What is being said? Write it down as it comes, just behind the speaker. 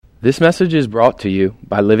This message is brought to you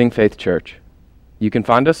by Living Faith Church. You can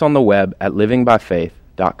find us on the web at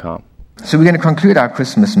livingbyfaith.com. So we're going to conclude our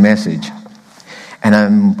Christmas message,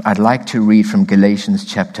 and I'd like to read from Galatians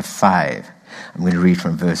chapter 5. I'm going to read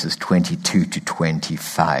from verses 22 to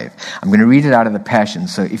 25. I'm going to read it out of the Passion,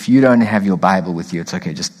 so if you don't have your Bible with you, it's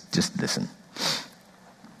okay, just listen.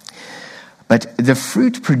 But the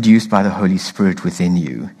fruit produced by the Holy Spirit within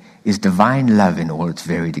you is divine love in all its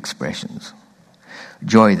varied expressions.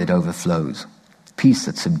 Joy that overflows, peace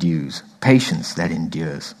that subdues, patience that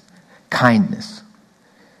endures, kindness.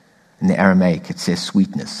 In the Aramaic, it says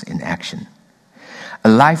sweetness in action. A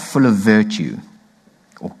life full of virtue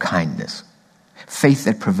or kindness, faith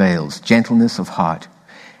that prevails, gentleness of heart,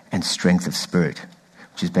 and strength of spirit,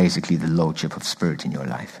 which is basically the lordship of spirit in your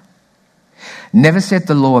life. Never set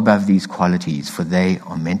the law above these qualities, for they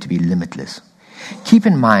are meant to be limitless. Keep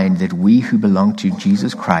in mind that we who belong to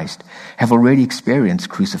Jesus Christ have already experienced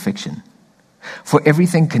crucifixion. For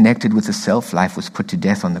everything connected with the self-life was put to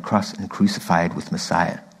death on the cross and crucified with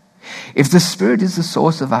Messiah. If the Spirit is the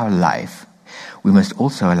source of our life, we must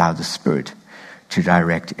also allow the Spirit to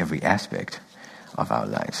direct every aspect of our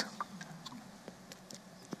lives.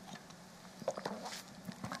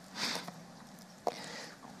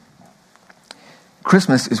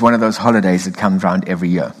 Christmas is one of those holidays that comes around every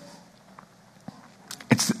year.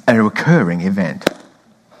 It's a recurring event.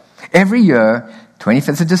 Every year,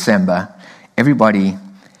 25th of December, everybody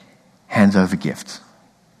hands over gifts.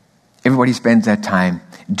 Everybody spends their time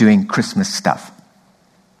doing Christmas stuff.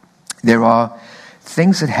 There are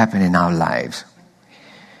things that happen in our lives,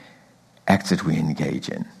 acts that we engage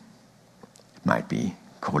in. It might be,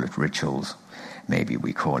 call it rituals, maybe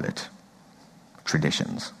we call it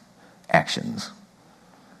traditions, actions,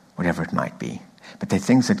 whatever it might be. But they're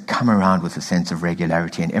things that come around with a sense of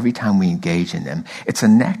regularity, and every time we engage in them, it's a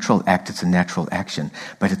natural act, it's a natural action,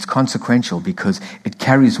 but it's consequential because it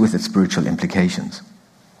carries with it spiritual implications.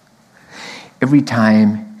 Every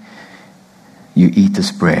time you eat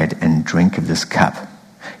this bread and drink of this cup,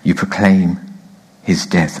 you proclaim his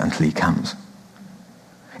death until he comes.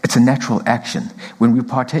 It's a natural action. When we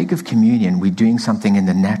partake of communion, we're doing something in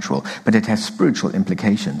the natural, but it has spiritual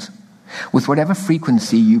implications. With whatever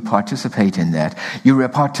frequency you participate in that, you are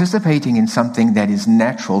participating in something that is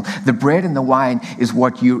natural. The bread and the wine is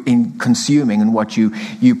what you're consuming and what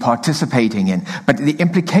you're participating in. But the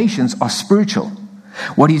implications are spiritual.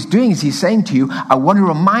 What he's doing is he's saying to you, I want to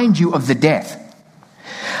remind you of the death.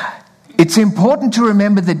 It's important to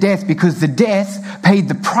remember the death because the death paid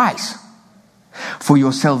the price for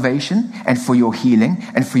your salvation and for your healing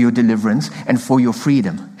and for your deliverance and for your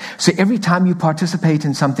freedom. So every time you participate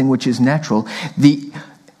in something which is natural, the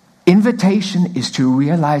invitation is to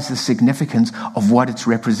realize the significance of what it's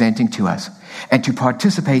representing to us and to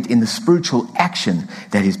participate in the spiritual action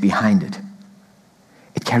that is behind it.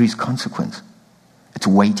 It carries consequence. It's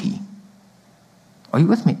weighty. Are you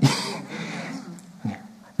with me?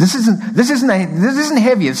 This isn't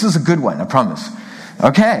heavy. This is a good one, I promise.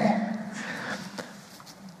 Okay.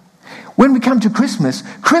 When we come to Christmas,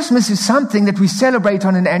 Christmas is something that we celebrate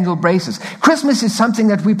on an annual basis. Christmas is something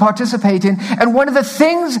that we participate in. And one of the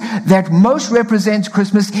things that most represents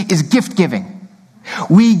Christmas is gift giving.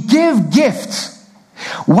 We give gifts.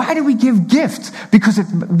 Why do we give gifts? Because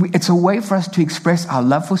it's a way for us to express our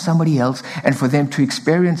love for somebody else and for them to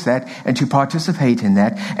experience that and to participate in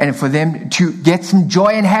that and for them to get some joy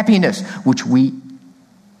and happiness, which we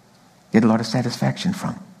get a lot of satisfaction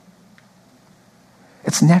from.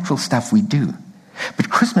 It's natural stuff we do. But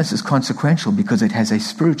Christmas is consequential because it has a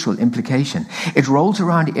spiritual implication. It rolls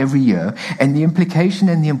around every year, and the implication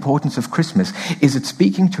and the importance of Christmas is it's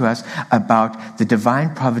speaking to us about the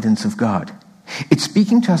divine providence of God. It's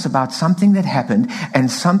speaking to us about something that happened and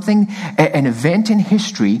an event in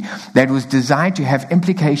history that was designed to have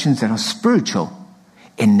implications that are spiritual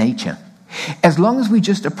in nature. As long as we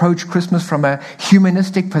just approach Christmas from a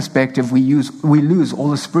humanistic perspective, we lose all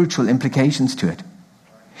the spiritual implications to it.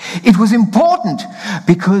 It was important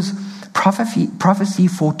because prophecy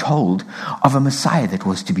foretold of a Messiah that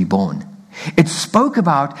was to be born. It spoke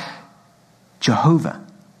about Jehovah,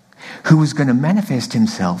 who was going to manifest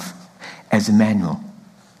himself as Emmanuel.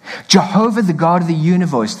 Jehovah, the God of the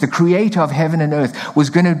universe, the creator of heaven and earth, was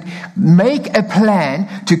going to make a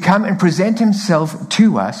plan to come and present himself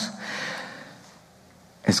to us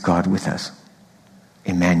as God with us.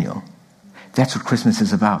 Emmanuel. That's what Christmas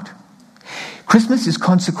is about. Christmas is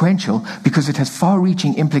consequential because it has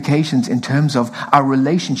far-reaching implications in terms of our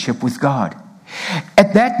relationship with God.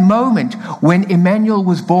 At that moment when Emmanuel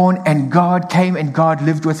was born and God came and God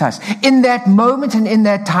lived with us, in that moment and in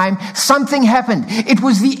that time, something happened. It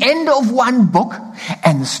was the end of one book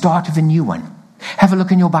and the start of a new one. Have a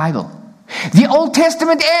look in your Bible. The Old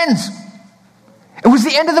Testament ends. It was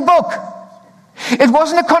the end of the book. It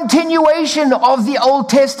wasn't a continuation of the Old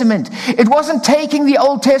Testament. It wasn't taking the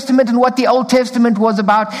Old Testament and what the Old Testament was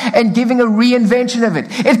about and giving a reinvention of it.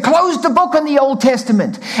 It closed the book on the Old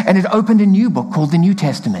Testament and it opened a new book called the New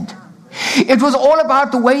Testament. It was all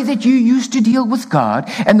about the way that you used to deal with God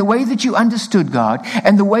and the way that you understood God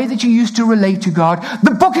and the way that you used to relate to God.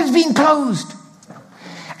 The book has been closed.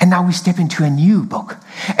 And now we step into a new book.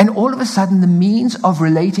 And all of a sudden, the means of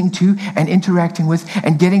relating to and interacting with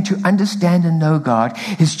and getting to understand and know God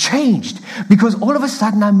has changed. Because all of a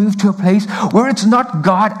sudden, I move to a place where it's not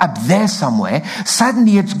God up there somewhere.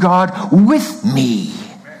 Suddenly, it's God with me.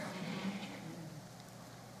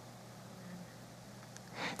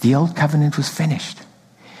 The old covenant was finished.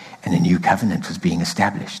 And a new covenant was being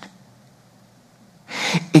established.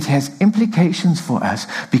 It has implications for us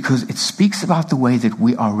because it speaks about the way that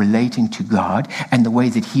we are relating to God and the way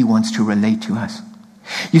that He wants to relate to us.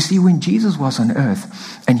 You see, when Jesus was on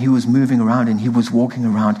earth and He was moving around and He was walking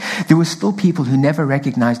around, there were still people who never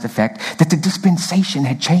recognized the fact that the dispensation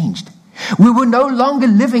had changed. We were no longer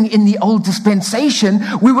living in the old dispensation.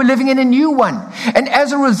 We were living in a new one. And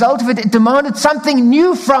as a result of it, it demanded something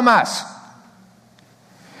new from us.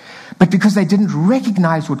 But because they didn't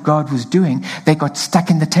recognize what God was doing, they got stuck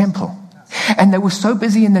in the temple. And they were so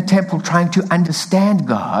busy in the temple trying to understand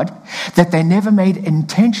God that they never made an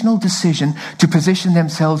intentional decision to position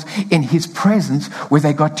themselves in His presence where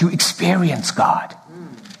they got to experience God.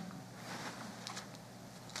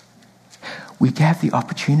 We have the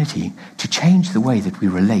opportunity to change the way that we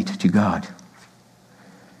relate to God.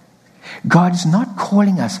 God is not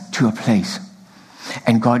calling us to a place,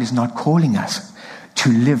 and God is not calling us to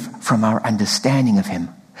live from our understanding of Him.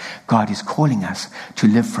 God is calling us to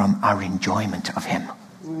live from our enjoyment of Him.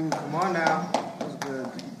 Come on now. That's good.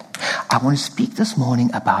 I want to speak this morning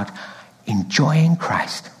about enjoying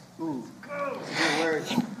Christ.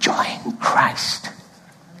 Enjoying Christ.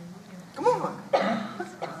 Come on.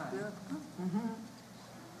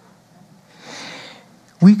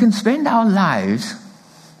 We can spend our lives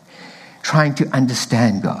trying to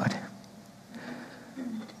understand God,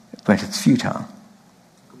 but it's futile.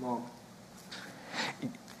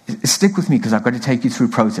 Stick with me because I've got to take you through a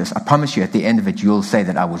process. I promise you at the end of it, you'll say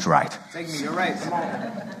that I was right. Take me, you're right. Come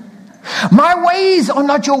on. My ways are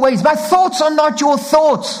not your ways. My thoughts are not your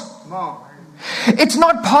thoughts. Come on. It's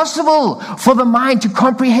not possible for the mind to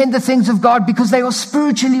comprehend the things of God because they are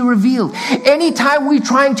spiritually revealed. Anytime we're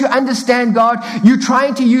trying to understand God, you're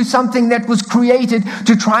trying to use something that was created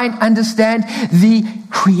to try and understand the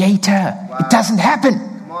Creator. Wow. It doesn't happen.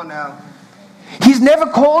 Come on now. He's never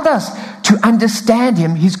called us to understand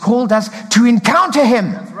Him. He's called us to encounter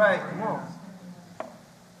Him. That's right. Come on.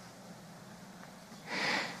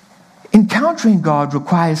 Encountering God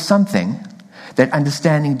requires something that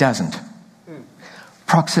understanding doesn't.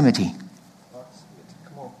 Proximity.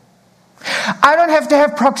 Come on. I don't have to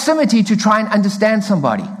have proximity to try and understand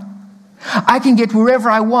somebody. I can get wherever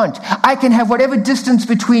I want. I can have whatever distance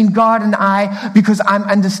between God and I because I'm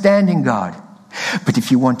understanding God. But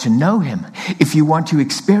if you want to know Him, if you want to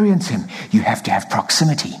experience Him, you have to have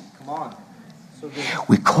proximity. Come on. So good.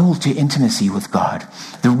 We're called to intimacy with God.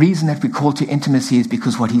 The reason that we're called to intimacy is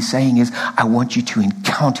because what He's saying is, I want you to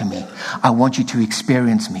encounter me. I want you to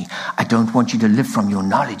experience me. I don't want you to live from your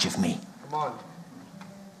knowledge of me. Come on.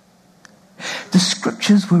 The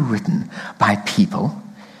scriptures were written by people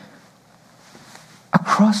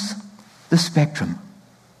across the spectrum.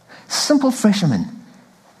 Simple fishermen,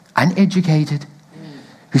 uneducated,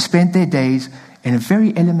 who spent their days in a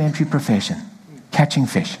very elementary profession, catching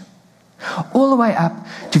fish. All the way up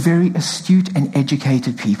to very astute and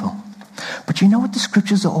educated people. But you know what the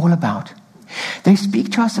scriptures are all about? They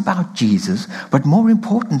speak to us about Jesus, but more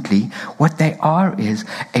importantly, what they are is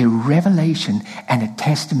a revelation and a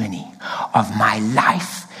testimony of my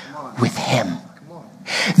life with Him.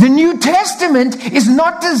 The New Testament is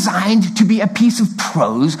not designed to be a piece of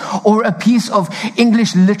prose or a piece of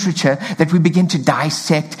English literature that we begin to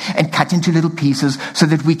dissect and cut into little pieces so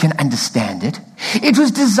that we can understand it. It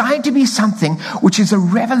was designed to be something which is a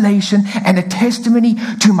revelation and a testimony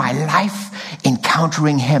to my life,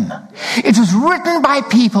 encountering him. It was written by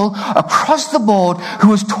people across the board who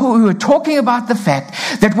were talking about the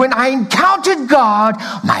fact that when I encountered God,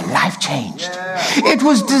 my life changed. It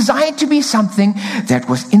was designed to be something that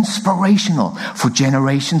was inspirational for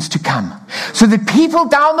generations to come, so that people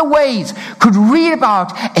down the ways could read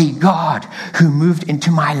about a God who moved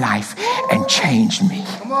into my life and changed me.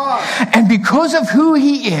 And because of who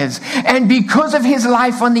he is, and because of his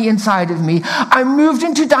life on the inside of me, I moved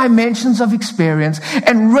into dimensions of experience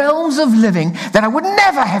and realms of living that I would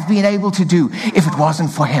never have been able to do if it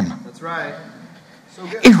wasn't for him. That's right. So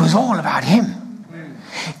good. It was all about him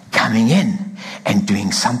coming in and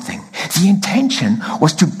doing something. The intention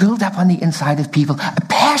was to build up on the inside of people a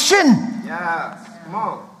passion. Yeah. Come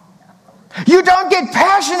on. You don't get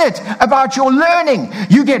passionate about your learning.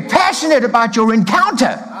 You get passionate about your encounter.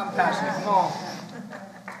 I'm passionate. Come on.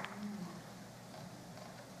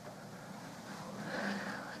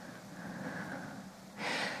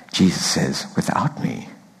 Jesus says, without me,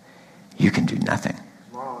 you can do nothing.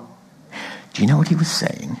 Come on. Do you know what he was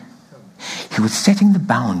saying? He was setting the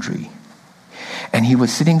boundary. And he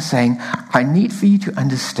was sitting saying, I need for you to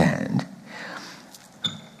understand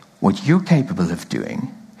what you're capable of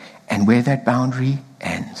doing and where that boundary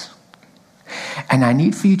ends. And I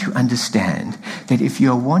need for you to understand that if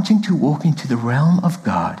you're wanting to walk into the realm of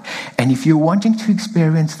God, and if you're wanting to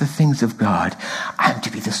experience the things of God, I'm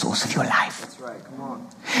to be the source of your life. That's right. Come on.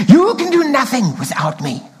 You can do nothing without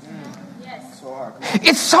me. So hard. Come on.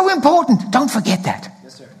 It's so important. Don't forget that.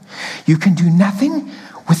 Yes, sir. You can do nothing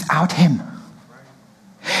without him.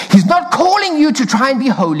 He's not calling you to try and be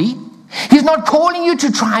holy. He's not calling you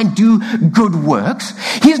to try and do good works.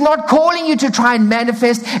 He's not calling you to try and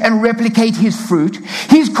manifest and replicate his fruit.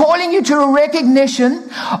 He's calling you to a recognition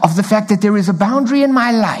of the fact that there is a boundary in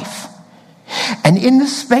my life. And in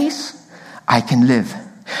this space, I can live.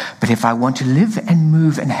 But if I want to live and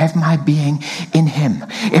move and have my being in him,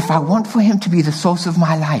 if I want for him to be the source of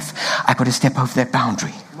my life, I've got to step over that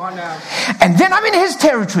boundary. Come on now. And then I'm in his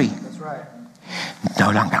territory. That's right.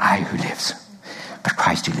 No longer I who lives, but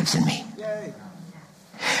Christ who lives in me. Yay.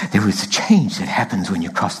 There is a change that happens when you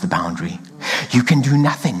cross the boundary. You can do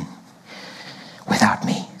nothing without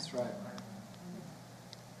me. That's right.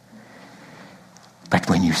 But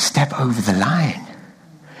when you step over the line,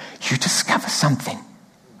 you discover something.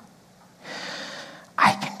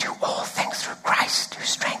 I can do all things through Christ who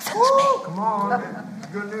strengthens me. Come on.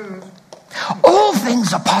 Good news. All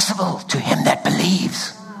things are possible to him that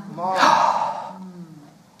believes. Come on.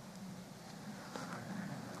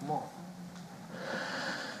 Come on.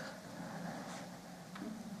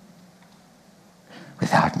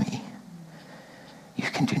 Without me, you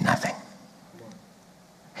can do nothing.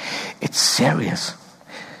 It's serious.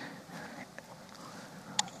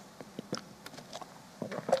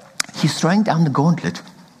 He's throwing down the gauntlet.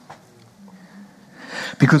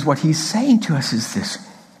 Because what he's saying to us is this.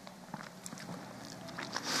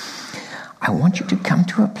 I want you to come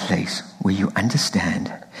to a place where you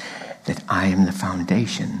understand that I am the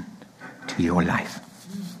foundation to your life.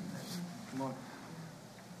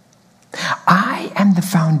 I am the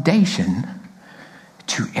foundation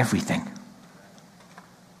to everything.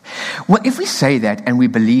 Well, if we say that and we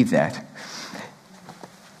believe that,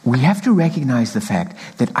 we have to recognize the fact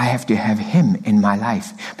that I have to have him in my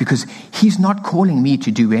life, because he's not calling me to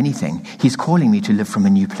do anything. He's calling me to live from a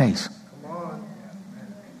new place.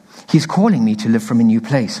 He's calling me to live from a new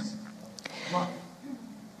place.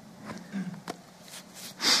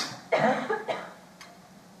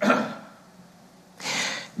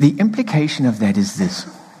 The implication of that is this.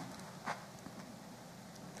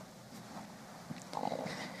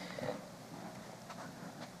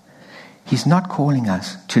 He's not calling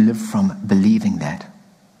us to live from believing that.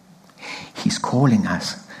 He's calling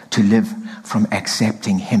us to live from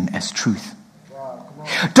accepting him as truth.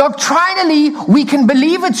 Doctrinally, we can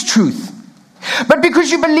believe it's truth. But because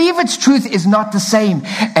you believe it's truth is not the same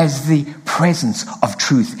as the presence of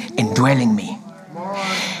truth indwelling me,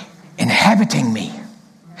 inhabiting me.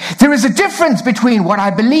 There is a difference between what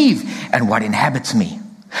I believe and what inhabits me.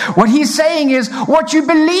 What he's saying is, what you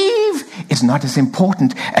believe is not as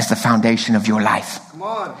important as the foundation of your life. Come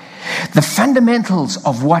on. The fundamentals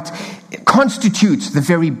of what constitutes the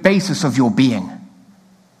very basis of your being.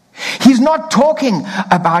 He's not talking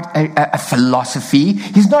about a philosophy.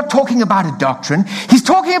 He's not talking about a doctrine. He's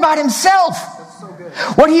talking about himself. That's so good.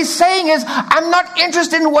 What he's saying is, I'm not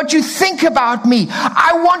interested in what you think about me.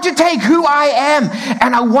 I want to take who I am,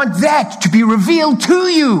 and I want that to be revealed to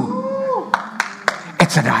you.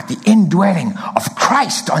 It's about the indwelling of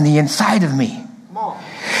Christ on the inside of me. Come on.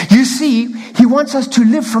 You see, he wants us to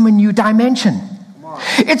live from a new dimension. Come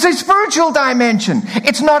It's a spiritual dimension.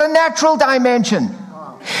 It's not a natural dimension.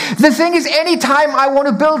 The thing is, anytime I want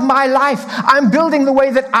to build my life, I'm building the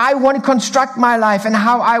way that I want to construct my life and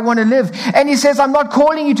how I want to live. And he says, I'm not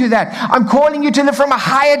calling you to that. I'm calling you to live from a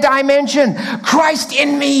higher dimension. Christ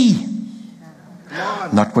in me.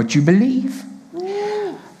 Not what you believe,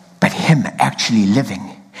 but him actually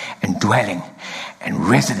living and dwelling and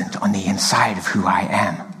resident on the inside of who I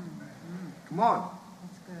am. Come on.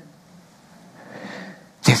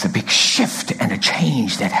 There's a big shift and a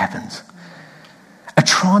change that happens. A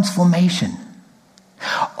transformation.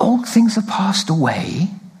 Old things are passed away,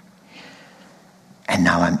 and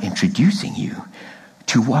now I'm introducing you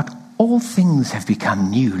to what all things have become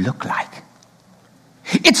new look like.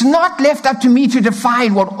 It's not left up to me to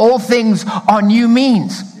define what all things are new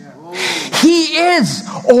means. He is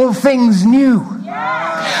all things new.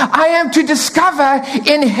 I am to discover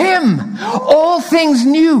in him all things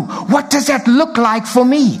new. What does that look like for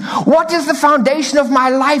me? What is the foundation of my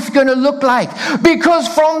life going to look like? Because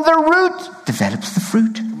from the root develops the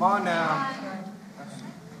fruit. Come on now.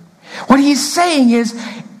 What he's saying is,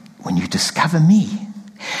 when you discover me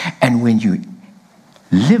and when you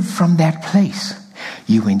live from that place,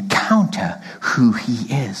 you encounter who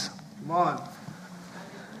he is. Come on.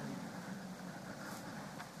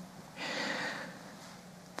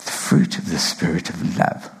 The fruit of the Spirit of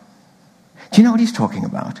love. Do you know what he's talking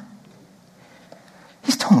about?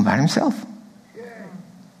 He's talking about himself.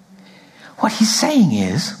 What he's saying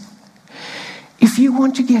is, if you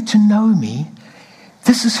want to get to know me,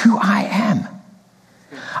 this is who I am.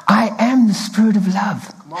 I am the Spirit of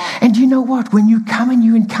love. And you know what? When you come and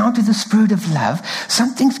you encounter the Spirit of love,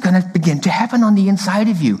 something's going to begin to happen on the inside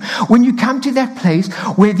of you. When you come to that place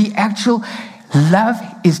where the actual love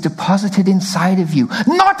is deposited inside of you,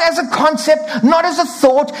 not as a concept, not as a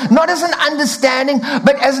thought, not as an understanding,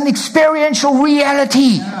 but as an experiential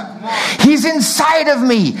reality. He's inside of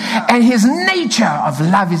me, and his nature of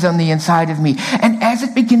love is on the inside of me. And as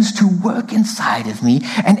it begins to work inside of me,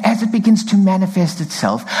 and as it begins to manifest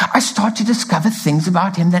itself, I start to discover things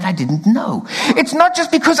about him that I didn't know. It's not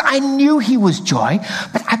just because I knew he was joy,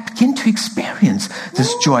 but I begin to experience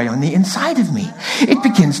this joy on the inside of me. It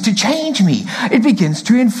begins to change me. It begins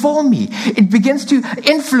to inform me. It begins to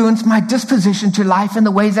influence my disposition to life and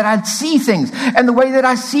the way that I see things and the way that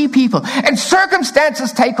I see people. And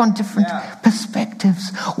circumstances take on different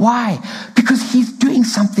perspectives. Why? Because he's doing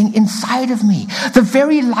something inside of me. The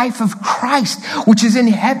very life of Christ, which is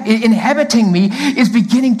inhabiting me, is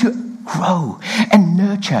beginning to grow and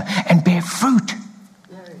nurture and bear fruit.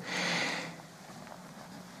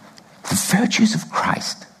 The virtues of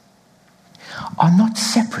Christ are not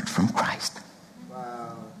separate from Christ.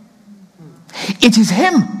 It is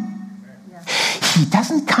him. He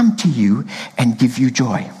doesn't come to you and give you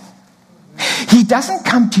joy. He doesn't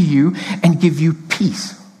come to you and give you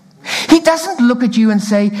peace. He doesn't look at you and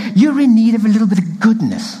say, you're in need of a little bit of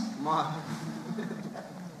goodness.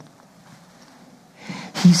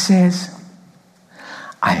 He says,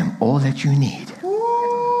 I am all that you need.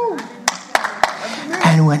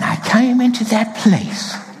 And when I came into that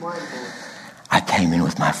place, I came in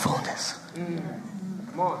with my fullness.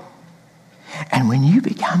 And when you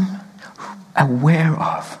become aware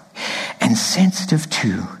of and sensitive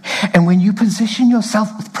to, and when you position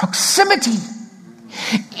yourself with proximity,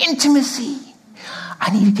 intimacy,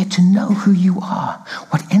 I need to get to know who you are.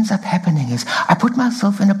 What ends up happening is I put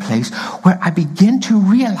myself in a place where I begin to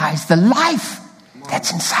realize the life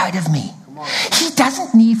that's inside of me. He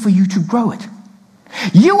doesn't need for you to grow it.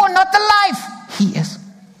 You are not the life. He is.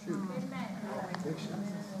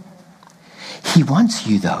 He wants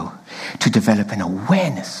you, though, to develop an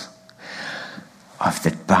awareness of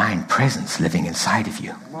the divine presence living inside of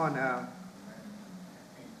you. Come on now.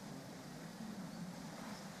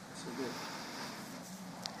 So good.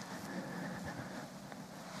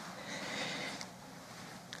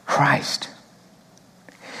 Christ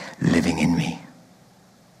living in me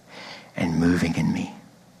and moving in me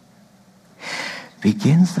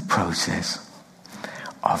begins the process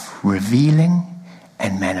of revealing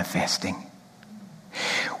and manifesting.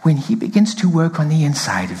 When he begins to work on the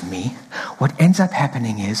inside of me, what ends up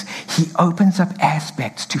happening is he opens up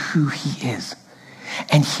aspects to who he is.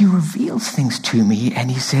 And he reveals things to me, and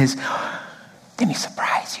he says, let me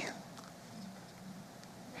surprise you.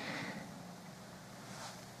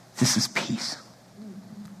 This is peace.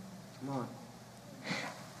 Come on.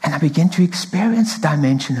 And I begin to experience a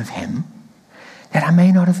dimension of him that I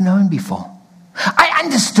may not have known before. I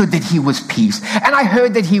understood that he was peace, and I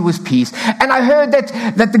heard that he was peace, and I heard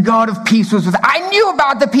that the God of peace was with. I knew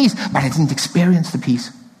about the peace, but I didn't experience the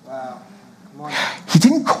peace. Wow. Come on. He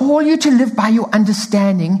didn't didn't call you to live by your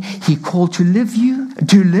understanding. He called to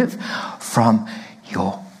live from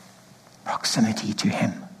your proximity to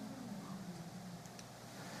him.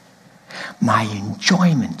 My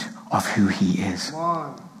enjoyment of who he is. Come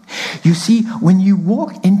on. You see, when you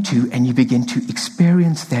walk into and you begin to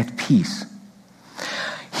experience that peace,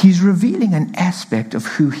 he's revealing an aspect of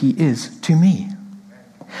who he is to me.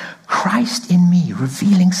 Christ in me,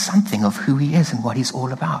 revealing something of who he is and what he's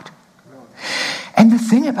all about. And the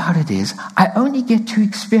thing about it is, I only get to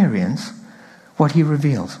experience what he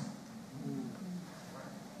reveals.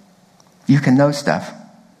 You can know stuff.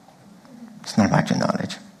 It's not about your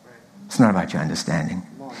knowledge. It's not about your understanding.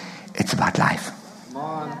 It's about life. Come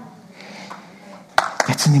on.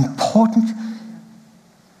 It's an important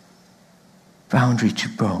boundary to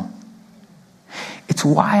grow. It's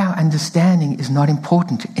why our understanding is not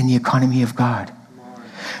important in the economy of God.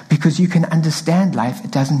 Because you can understand life,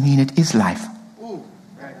 it doesn't mean it is life. Ooh.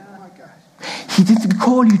 Right. Oh my gosh. He didn't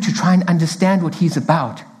call you to try and understand what he's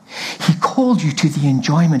about. He called you to the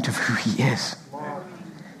enjoyment of who he is.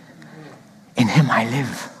 In him I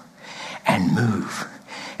live and move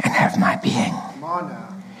and have my being. Come on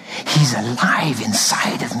now. He's alive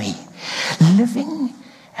inside of me, living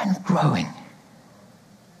and growing.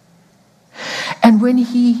 And when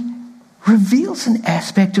he reveals an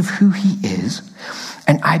aspect of who he is,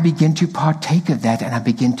 and I begin to partake of that and I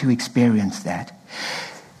begin to experience that,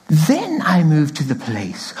 then I move to the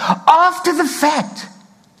place, after the fact,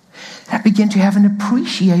 I begin to have an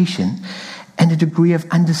appreciation and a degree of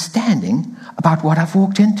understanding about what I've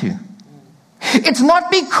walked into. It's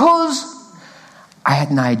not because I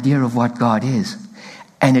had an idea of what God is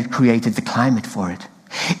and it created the climate for it.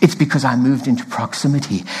 It's because I moved into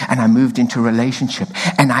proximity and I moved into relationship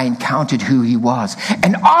and I encountered who he was.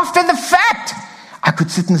 And after the fact, I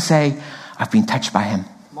could sit and say, I've been touched by him.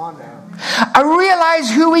 Come on now. I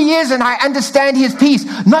realize who he is and I understand his peace.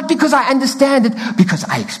 Not because I understand it, because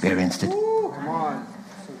I experienced it. Ooh, come on.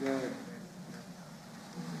 So good.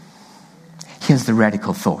 Here's the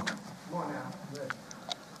radical thought. Come on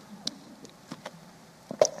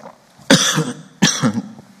now.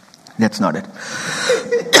 That's not it.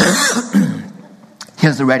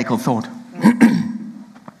 Here's the radical thought.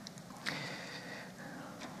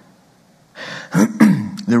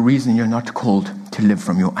 The reason you're not called to live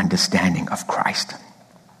from your understanding of Christ,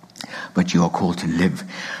 but you are called to live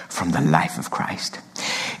from the life of Christ,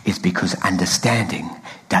 is because understanding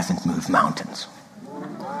doesn't move mountains.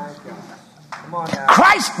 Come on now.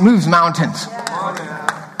 Christ moves mountains. Come on now.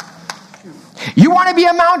 You want to be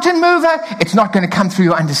a mountain mover? It's not going to come through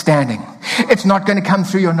your understanding. It's not going to come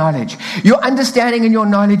through your knowledge. Your understanding and your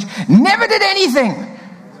knowledge never did anything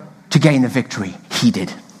to gain the victory. He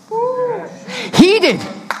did. He did.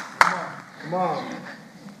 Come on.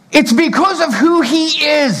 It's because of who he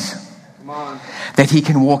is Come on. that he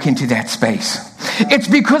can walk into that space. It's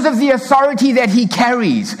because of the authority that he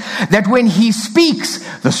carries that when he speaks,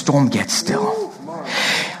 the storm gets still. Come on.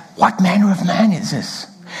 What manner of man is this?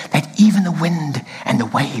 That even the wind and the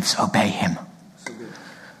waves obey him. So good.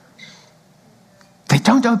 They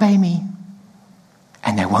don't obey me,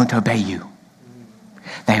 and they won't obey you.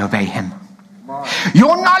 They obey him. Come on.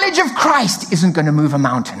 Your knowledge of Christ isn't going to move a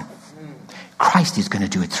mountain. Christ is going to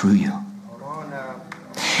do it through you. Come on now.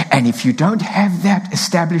 And if you don't have that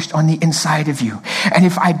established on the inside of you, and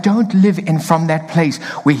if I don't live in from that place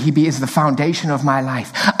where he is the foundation of my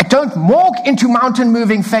life, I don't walk into mountain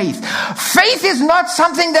moving faith. Faith is not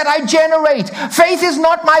something that I generate. Faith is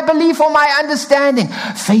not my belief or my understanding.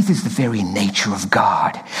 Faith is the very nature of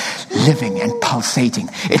God, living and pulsating.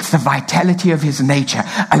 It's the vitality of his nature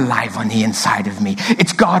alive on the inside of me.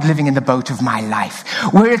 It's God living in the boat of my life,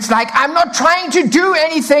 where it's like I'm not trying to do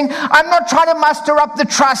anything. I'm not trying to muster up the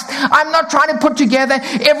trust. I'm not trying to put together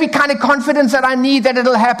every kind of confidence that I need that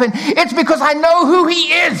it'll happen. It's because I know who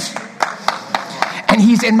he is. And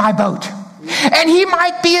he's in my boat. And he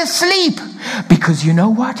might be asleep. Because you know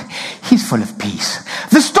what? He's full of peace.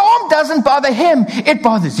 The storm doesn't bother him. It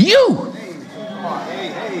bothers you.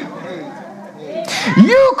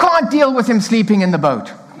 You can't deal with him sleeping in the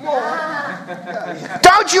boat.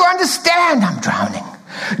 Don't you understand? I'm drowning.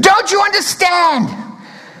 Don't you understand?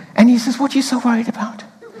 And he says, what are you so worried about?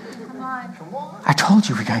 I told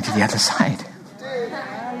you we're going to the other side.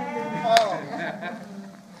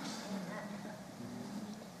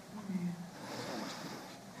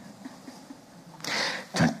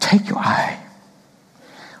 Don't take your eye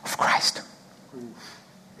off Christ.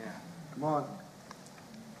 Come on.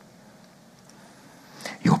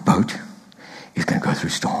 Your boat is going to go through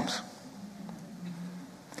storms.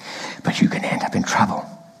 But you're going to end up in trouble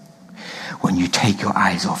when you take your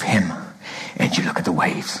eyes off him and you look at the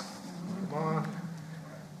waves. Come on.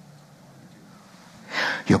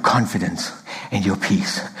 Your confidence and your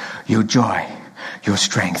peace, your joy, your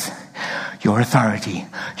strength, your authority,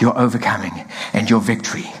 your overcoming, and your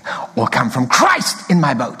victory all come from Christ in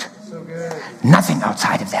my boat. So good. Nothing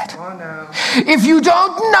outside of that. Come on now. If you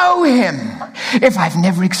don't know him, if I've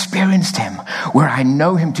never experienced him, where I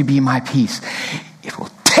know him to be my peace, it will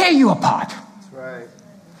tear you apart. That's right.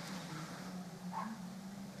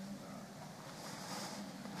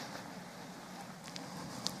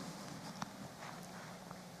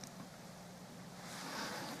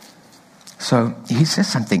 So he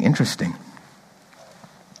says something interesting.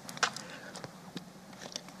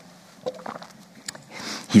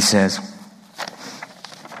 He says,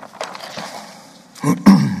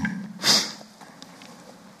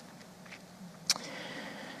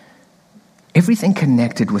 everything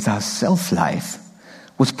connected with our self-life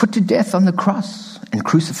was put to death on the cross and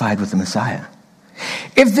crucified with the Messiah.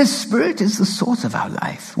 If the Spirit is the source of our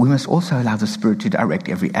life, we must also allow the Spirit to direct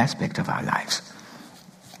every aspect of our lives.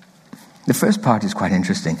 The first part is quite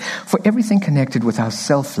interesting. For everything connected with our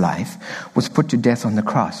self-life was put to death on the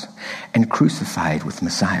cross and crucified with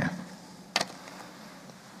Messiah.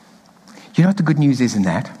 You know what the good news is in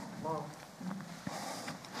that?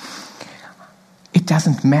 It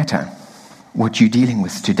doesn't matter what you're dealing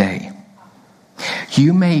with today.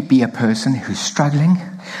 You may be a person who's struggling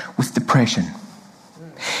with depression,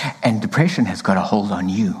 and depression has got a hold on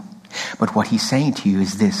you. But what he's saying to you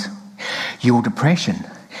is this: your depression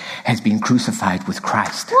has been crucified with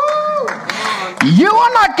Christ. You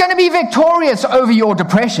are not going to be victorious over your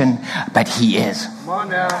depression, but he is. Come on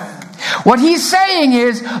now. What he's saying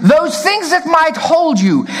is, those things that might hold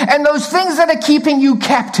you and those things that are keeping you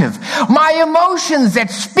captive, my emotions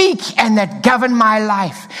that speak and that govern my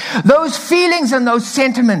life, those feelings and those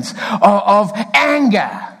sentiments of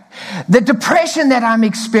anger, the depression that I'm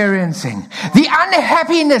experiencing, the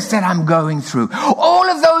unhappiness that I'm going through, all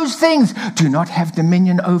of those things do not have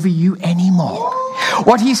dominion over you anymore.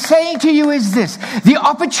 What he's saying to you is this: the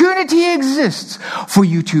opportunity exists for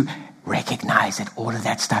you to recognize that all of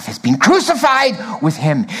that stuff has been crucified with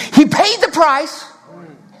him. He paid the price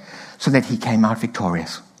so that he came out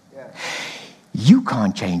victorious. You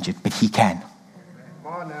can't change it, but he can.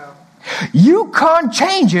 Come on now. You can't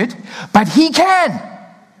change it, but he can.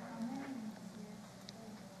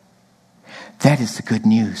 That is the good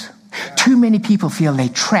news. Too many people feel they're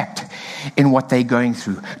trapped in what they're going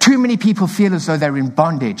through. Too many people feel as though they're in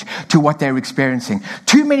bondage to what they're experiencing.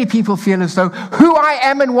 Too many people feel as though who I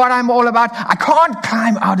am and what I'm all about, I can't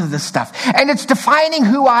climb out of this stuff. And it's defining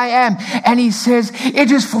who I am. And he says,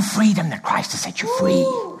 it is for freedom that Christ has set you free.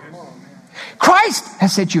 Christ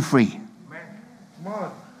has set you free. Come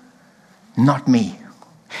on. Not me.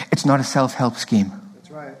 It's not a self-help scheme.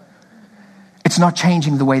 That's right. It's not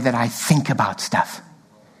changing the way that I think about stuff.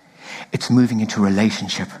 It's moving into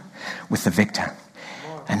relationship with the victor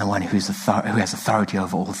and the one who has authority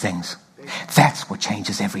over all things. That's what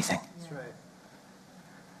changes everything. That's right.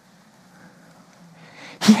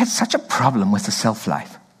 He had such a problem with the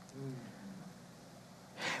self-life.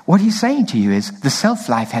 What he's saying to you is the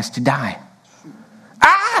self-life has to die.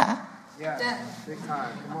 Yeah. Big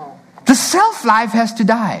time. Come on. The self-life has to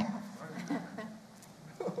die.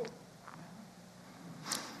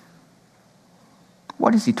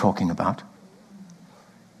 What is he talking about?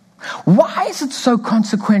 Why is it so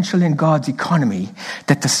consequential in God's economy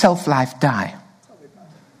that the self-life die?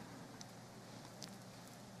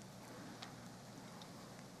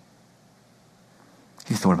 Have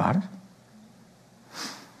you thought about it?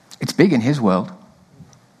 It's big in his world.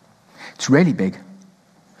 It's really big.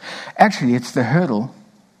 Actually, it's the hurdle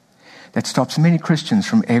that stops many Christians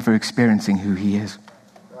from ever experiencing who he is.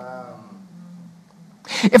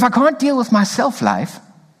 If I can't deal with my self-life,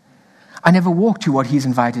 I never walk to what he's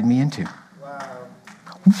invited me into. Wow.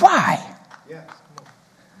 Why? Yes.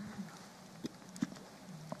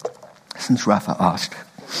 Since Rafa asked.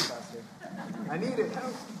 I need it.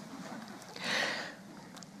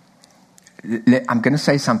 I'm going to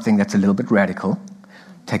say something that's a little bit radical.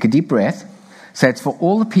 Take a deep breath. Say it's for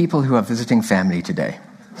all the people who are visiting family today.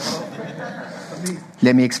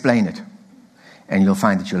 Let me explain it, and you'll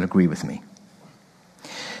find that you'll agree with me.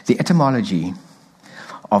 The etymology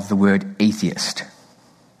of the word atheist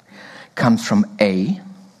comes from a,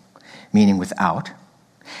 meaning without,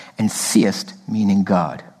 and theist, meaning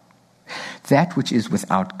God. That which is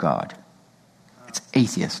without God. It's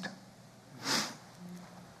atheist.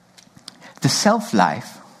 The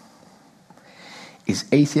self-life is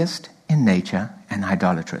atheist in nature and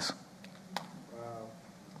idolatrous.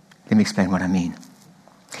 Let me explain what I mean.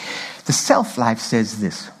 The self-life says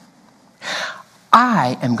this: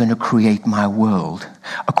 I am going to create my world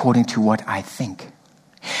according to what I think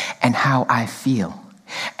and how I feel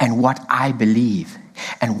and what I believe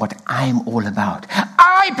and what I'm all about.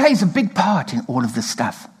 I plays a big part in all of this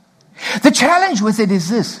stuff. The challenge with it is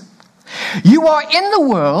this. You are in the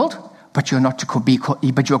world, but you're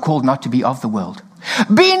called not to be of the world.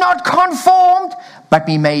 Be not conformed, but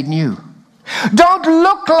be made new. Don't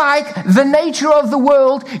look like the nature of the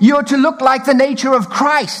world. You're to look like the nature of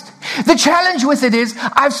Christ. The challenge with it is,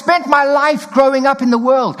 I've spent my life growing up in the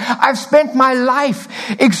world. I've spent my life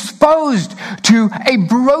exposed to a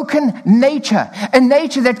broken nature, a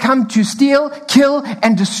nature that come to steal, kill,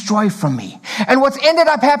 and destroy from me. And what's ended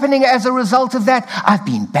up happening as a result of that, I've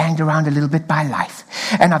been banged around a little bit by life.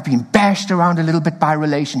 And I've been bashed around a little bit by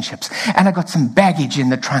relationships. And I got some baggage in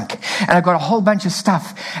the trunk. And I got a whole bunch of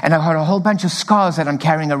stuff. And I got a whole bunch of scars that I'm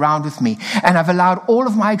carrying around with me. And I've allowed all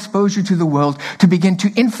of my exposure to the world to begin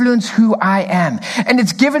to influence who I am. And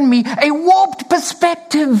it's given me a warped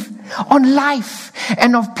perspective on life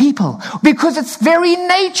and of people, because its very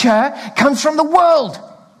nature comes from the world.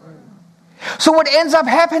 So what ends up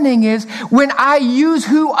happening is, when I use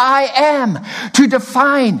who I am to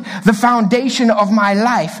define the foundation of my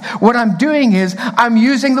life, what I'm doing is I'm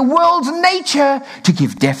using the world's nature to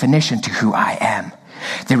give definition to who I am.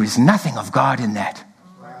 There is nothing of God in that.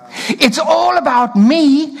 It's all about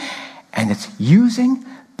me, and it's using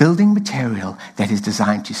building material that is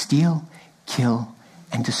designed to steal, kill,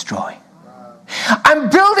 and destroy. I'm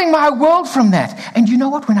building my world from that. And you know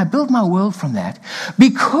what? When I build my world from that,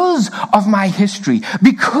 because of my history,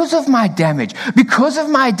 because of my damage, because of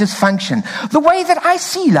my dysfunction, the way that I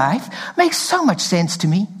see life makes so much sense to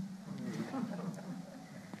me.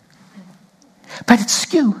 But it's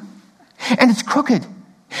skew, and it's crooked,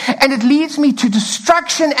 and it leads me to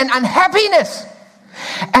destruction and unhappiness.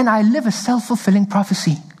 And I live a self-fulfilling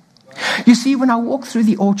prophecy. You see, when I walk through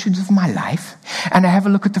the orchards of my life and I have a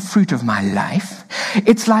look at the fruit of my life,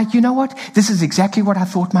 it's like, you know what? This is exactly what I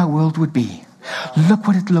thought my world would be. Look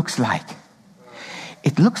what it looks like.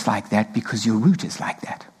 It looks like that because your root is like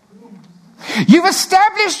that. You've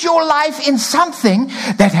established your life in something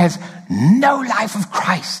that has no life of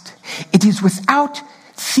Christ. It is without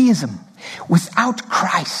theism, without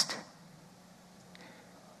Christ.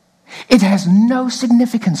 It has no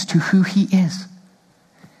significance to who he is.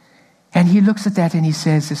 And he looks at that and he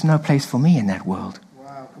says, there's no place for me in that world.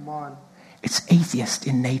 Wow, come on. It's atheist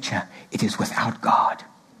in nature. It is without God.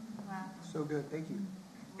 Wow. So good, thank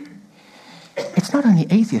you. It's not only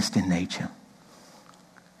atheist in nature,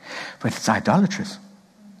 but it's idolatrous.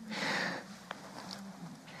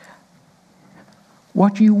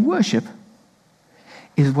 What you worship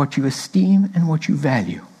is what you esteem and what you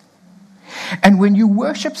value. And when you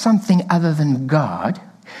worship something other than God,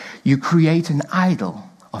 you create an idol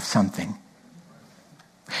of something.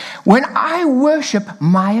 When I worship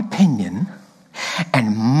my opinion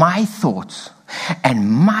and my thoughts and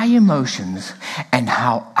my emotions and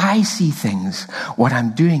how I see things, what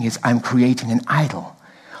I'm doing is I'm creating an idol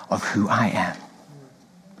of who I am.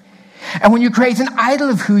 And when you create an idol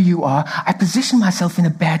of who you are, I position myself in a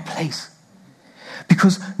bad place.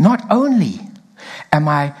 Because not only am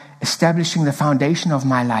I establishing the foundation of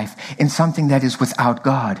my life in something that is without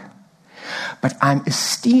God, but I'm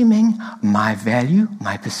esteeming my value,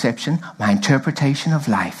 my perception, my interpretation of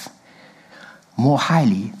life more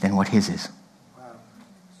highly than what his is. Wow.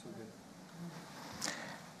 So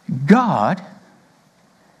good. God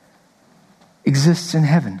exists in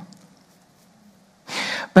heaven.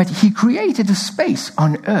 But he created a space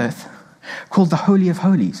on earth called the Holy of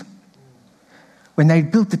Holies. When they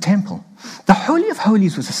built the temple, the Holy of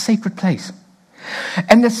Holies was a sacred place.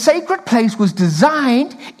 And the sacred place was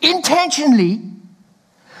designed intentionally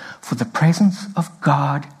for the presence of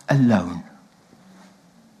God alone.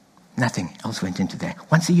 Nothing else went into there.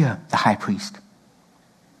 Once a year, the high priest.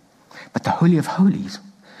 But the Holy of Holies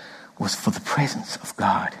was for the presence of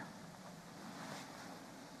God.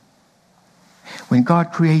 When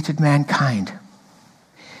God created mankind,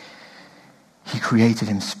 he created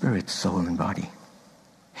him spirit, soul, and body.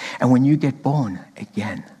 And when you get born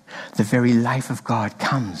again, the very life of God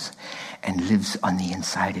comes and lives on the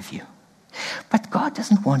inside of you. But God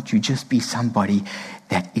doesn't want you just be somebody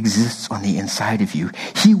that exists on the inside of you.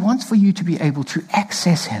 He wants for you to be able to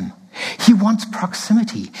access him. He wants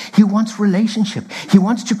proximity. He wants relationship. He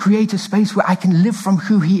wants to create a space where I can live from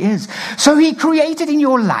who he is. So he created in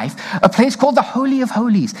your life a place called the Holy of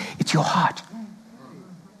Holies. It's your heart.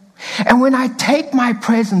 And when I take my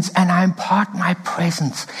presence and I impart my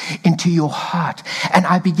presence into your heart and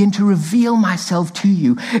I begin to reveal myself to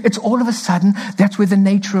you, it's all of a sudden that's where the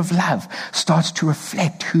nature of love starts to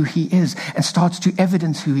reflect who he is and starts to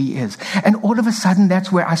evidence who he is. And all of a sudden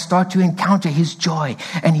that's where I start to encounter his joy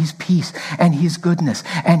and his peace and his goodness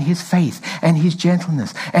and his faith and his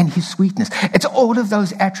gentleness and his sweetness. It's all of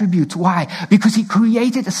those attributes. Why? Because he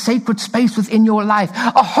created a sacred space within your life,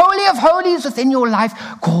 a holy of holies within your life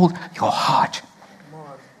called your heart.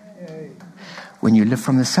 When you live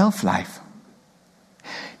from the self life,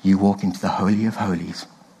 you walk into the Holy of Holies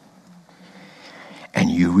and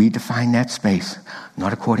you redefine that space,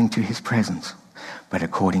 not according to his presence, but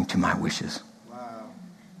according to my wishes. Wow.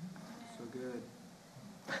 So good.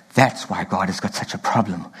 That's why God has got such a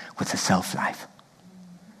problem with the self life.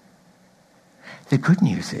 The good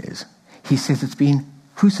news is, he says it's been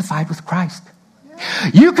crucified with Christ.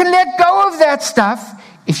 You can let go of that stuff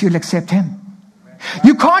if you'll accept him.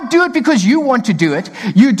 You can't do it because you want to do it.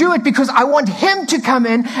 You do it because I want him to come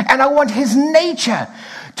in and I want his nature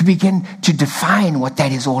to begin to define what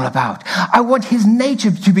that is all about. I want his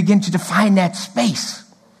nature to begin to define that space.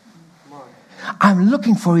 I'm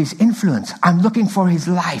looking for his influence. I'm looking for his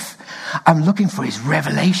life. I'm looking for his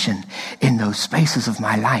revelation in those spaces of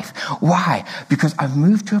my life. Why? Because I've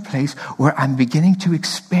moved to a place where I'm beginning to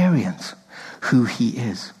experience who he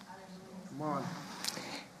is. Come on.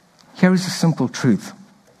 Here is a simple truth,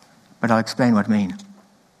 but I'll explain what I mean.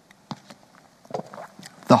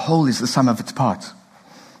 The whole is the sum of its parts.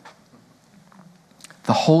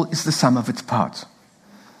 The whole is the sum of its parts.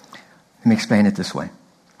 Let me explain it this way.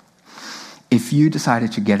 If you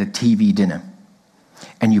decided to get a TV dinner,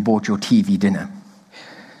 and you bought your TV dinner,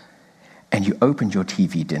 and you opened your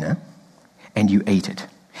TV dinner, and you ate it,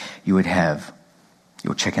 you would have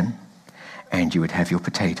your chicken, and you would have your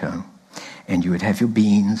potato, and you would have your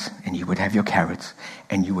beans, and you would have your carrots,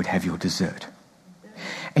 and you would have your dessert.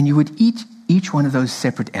 And you would eat each one of those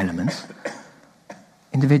separate elements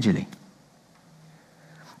individually.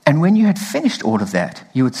 And when you had finished all of that,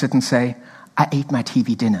 you would sit and say, I ate my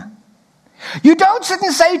TV dinner. You don't sit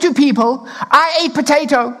and say to people, I ate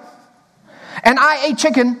potato, and I ate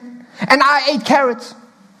chicken, and I ate carrots.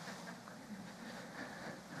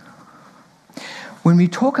 When we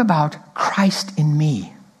talk about Christ in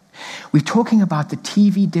me, we're talking about the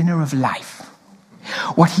TV dinner of life.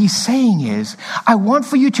 What he's saying is, I want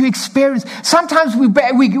for you to experience. Sometimes we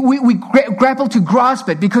grapple to grasp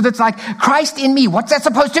it because it's like, Christ in me, what's that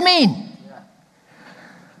supposed to mean?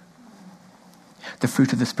 The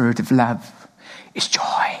fruit of the Spirit of love is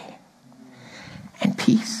joy and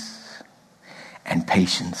peace and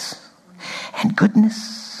patience and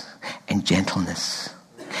goodness and gentleness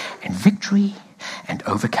and victory and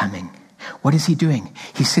overcoming. What is he doing?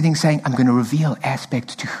 He's sitting saying, I'm going to reveal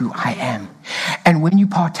aspects to who I am. And when you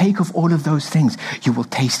partake of all of those things, you will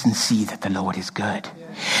taste and see that the Lord is good.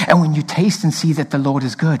 And when you taste and see that the Lord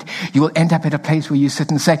is good, you will end up at a place where you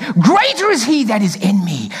sit and say, greater is he that is in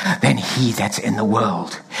me than he that's in the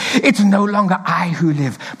world. It's no longer I who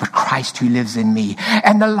live, but Christ who lives in me.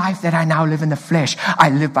 And the life that I now live in the flesh, I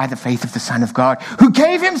live by the faith of the Son of God, who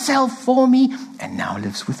gave himself for me and now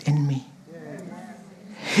lives within me.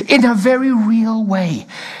 In a very real way,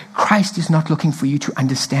 Christ is not looking for you to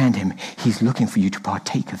understand him. He's looking for you to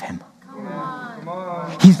partake of him.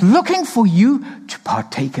 He's looking for you to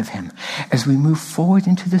partake of him. As we move forward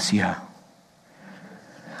into this year,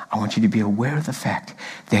 I want you to be aware of the fact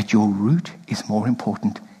that your root is more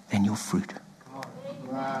important than your fruit.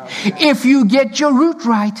 If you get your root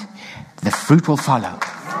right, the fruit will follow.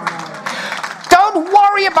 Don't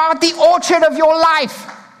worry about the orchard of your life.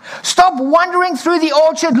 Stop wandering through the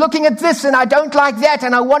orchard looking at this and I don't like that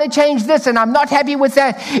and I want to change this and I'm not happy with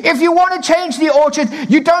that. If you want to change the orchard,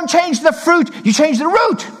 you don't change the fruit, you change the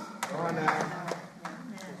root.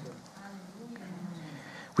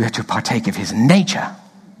 We are to partake of his nature.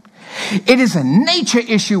 It is a nature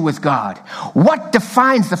issue with God. What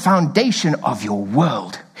defines the foundation of your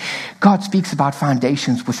world? God speaks about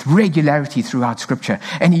foundations with regularity throughout Scripture,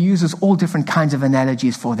 and he uses all different kinds of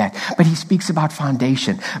analogies for that. But he speaks about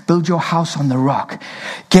foundation. Build your house on the rock.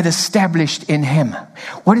 Get established in him.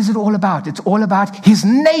 What is it all about? It's all about his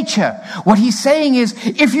nature. What he's saying is,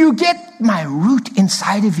 if you get my root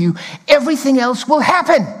inside of you, everything else will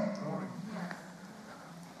happen.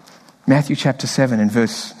 Matthew chapter 7 and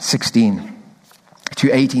verse 16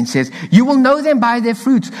 to 18 says, you will know them by their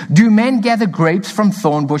fruits. Do men gather grapes from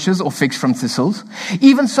thorn bushes or figs from thistles?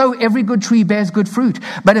 Even so, every good tree bears good fruit,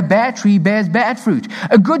 but a bad tree bears bad fruit.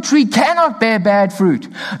 A good tree cannot bear bad fruit,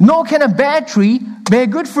 nor can a bad tree bear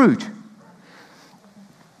good fruit.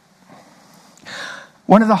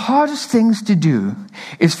 One of the hardest things to do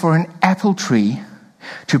is for an apple tree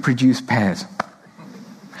to produce pears.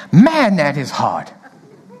 Man, that is hard.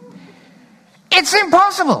 It's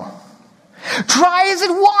impossible. Try as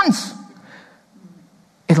it once.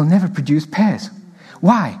 It'll never produce pears.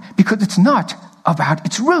 Why? Because it's not about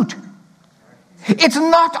its root. It's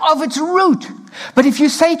not of its root. But if you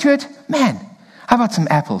say to it, man, how about some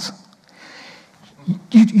apples?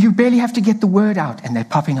 You barely have to get the word out and they're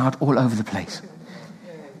popping out all over the place.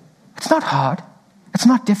 It's not hard. It's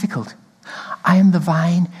not difficult. I am the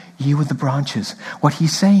vine, you are the branches. What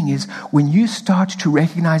he's saying is, when you start to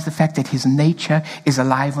recognize the fact that his nature is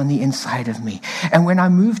alive on the inside of me, and when I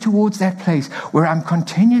move towards that place where I'm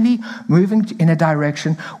continually moving in a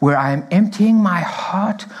direction where I am emptying my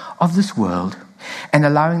heart of this world and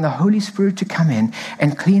allowing the Holy Spirit to come in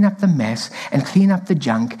and clean up the mess and clean up the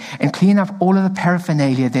junk and clean up all of the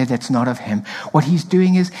paraphernalia there that's not of him, what he's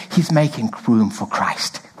doing is he's making room for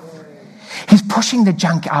Christ. He's pushing the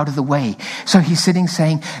junk out of the way. So he's sitting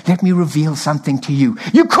saying, let me reveal something to you.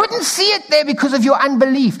 You couldn't see it there because of your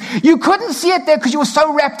unbelief. You couldn't see it there because you were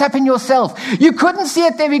so wrapped up in yourself. You couldn't see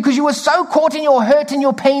it there because you were so caught in your hurt and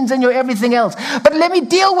your pains and your everything else. But let me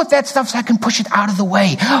deal with that stuff so I can push it out of the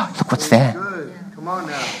way. Look what's there. Good. Come on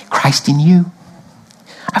now. Christ in you.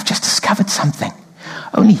 I've just discovered something.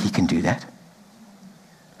 Only he can do that.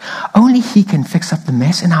 Only he can fix up the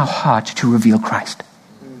mess in our heart to reveal Christ.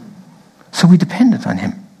 So we're dependent on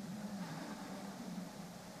him.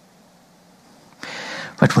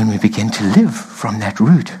 But when we begin to live from that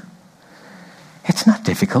root, it's not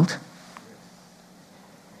difficult.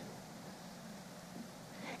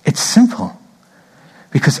 It's simple.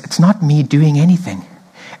 Because it's not me doing anything.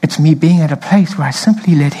 It's me being at a place where I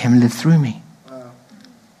simply let him live through me. Wow.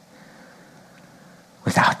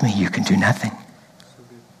 Without me, you can do nothing. So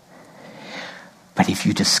good. But if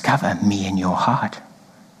you discover me in your heart,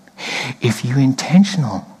 if you're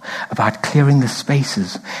intentional about clearing the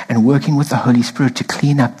spaces and working with the Holy Spirit to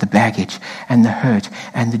clean up the baggage and the hurt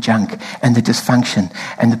and the junk and the dysfunction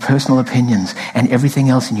and the personal opinions and everything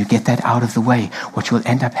else, and you get that out of the way, what will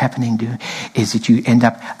end up happening is that you end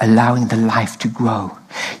up allowing the life to grow.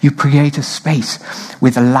 You create a space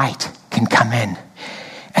where the light can come in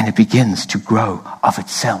and it begins to grow of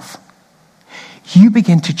itself. You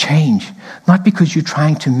begin to change, not because you're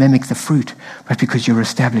trying to mimic the fruit, but because you're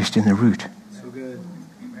established in the root. So good.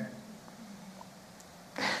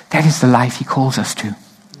 That is the life he calls us to.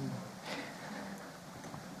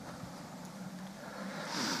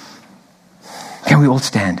 Can we all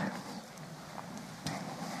stand?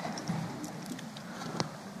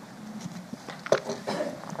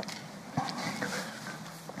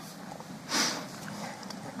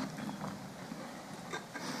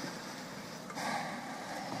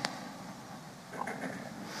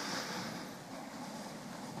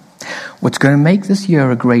 What's going to make this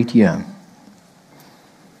year a great year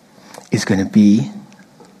is going to be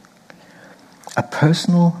a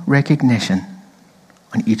personal recognition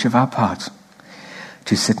on each of our parts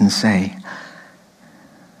to sit and say,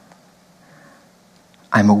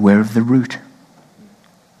 I'm aware of the root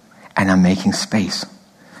and I'm making space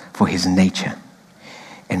for his nature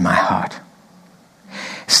in my heart.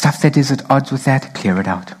 Stuff that is at odds with that, clear it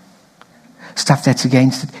out. Stuff that's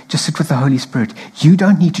against it, just sit with the Holy Spirit. You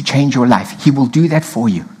don't need to change your life. He will do that for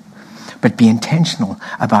you. But be intentional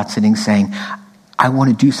about sitting saying, I want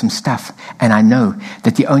to do some stuff. And I know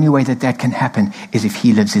that the only way that can happen is if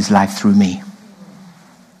he lives his life through me.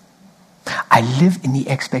 I live in the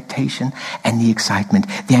expectation and the excitement,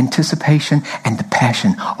 the anticipation and the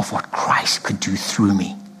passion of what Christ could do through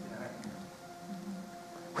me.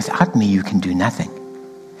 Without me, you can do nothing.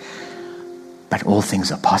 But all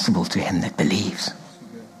things are possible to him that believes.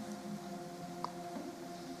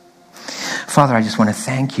 Father, I just want to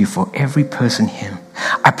thank you for every person here.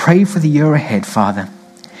 I pray for the year ahead, Father.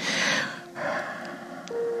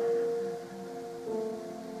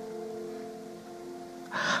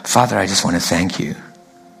 Father, I just want to thank you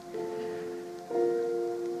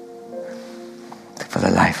for the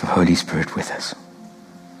life of Holy Spirit with us.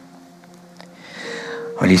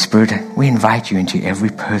 Holy Spirit, we invite you into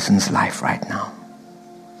every person's life right now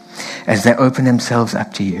as they open themselves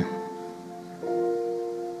up to you,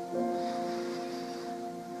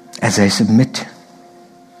 as they submit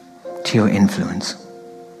to your influence.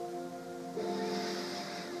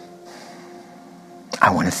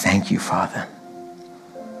 I want to thank you, Father,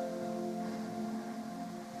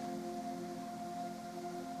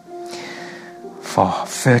 for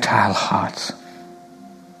fertile hearts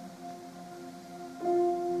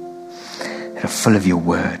that are full of your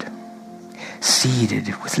word,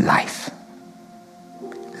 seeded with life.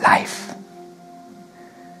 Life.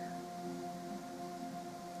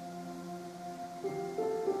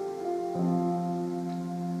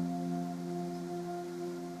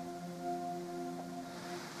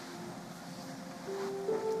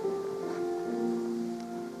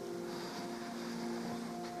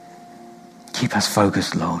 Keep us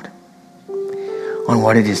focused, Lord, on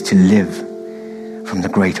what it is to live from the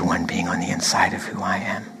greater one being on the inside of who I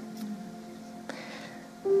am.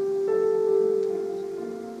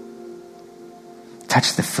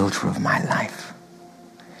 Touch the filter of my life.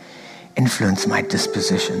 Influence my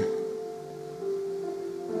disposition.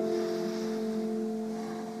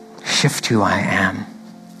 Shift who I am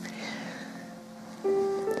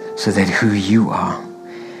so that who you are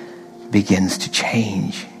begins to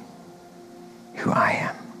change who I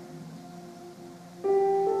am.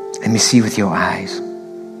 Let me see with your eyes.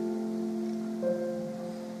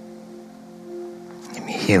 Let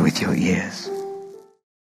me hear with your ears.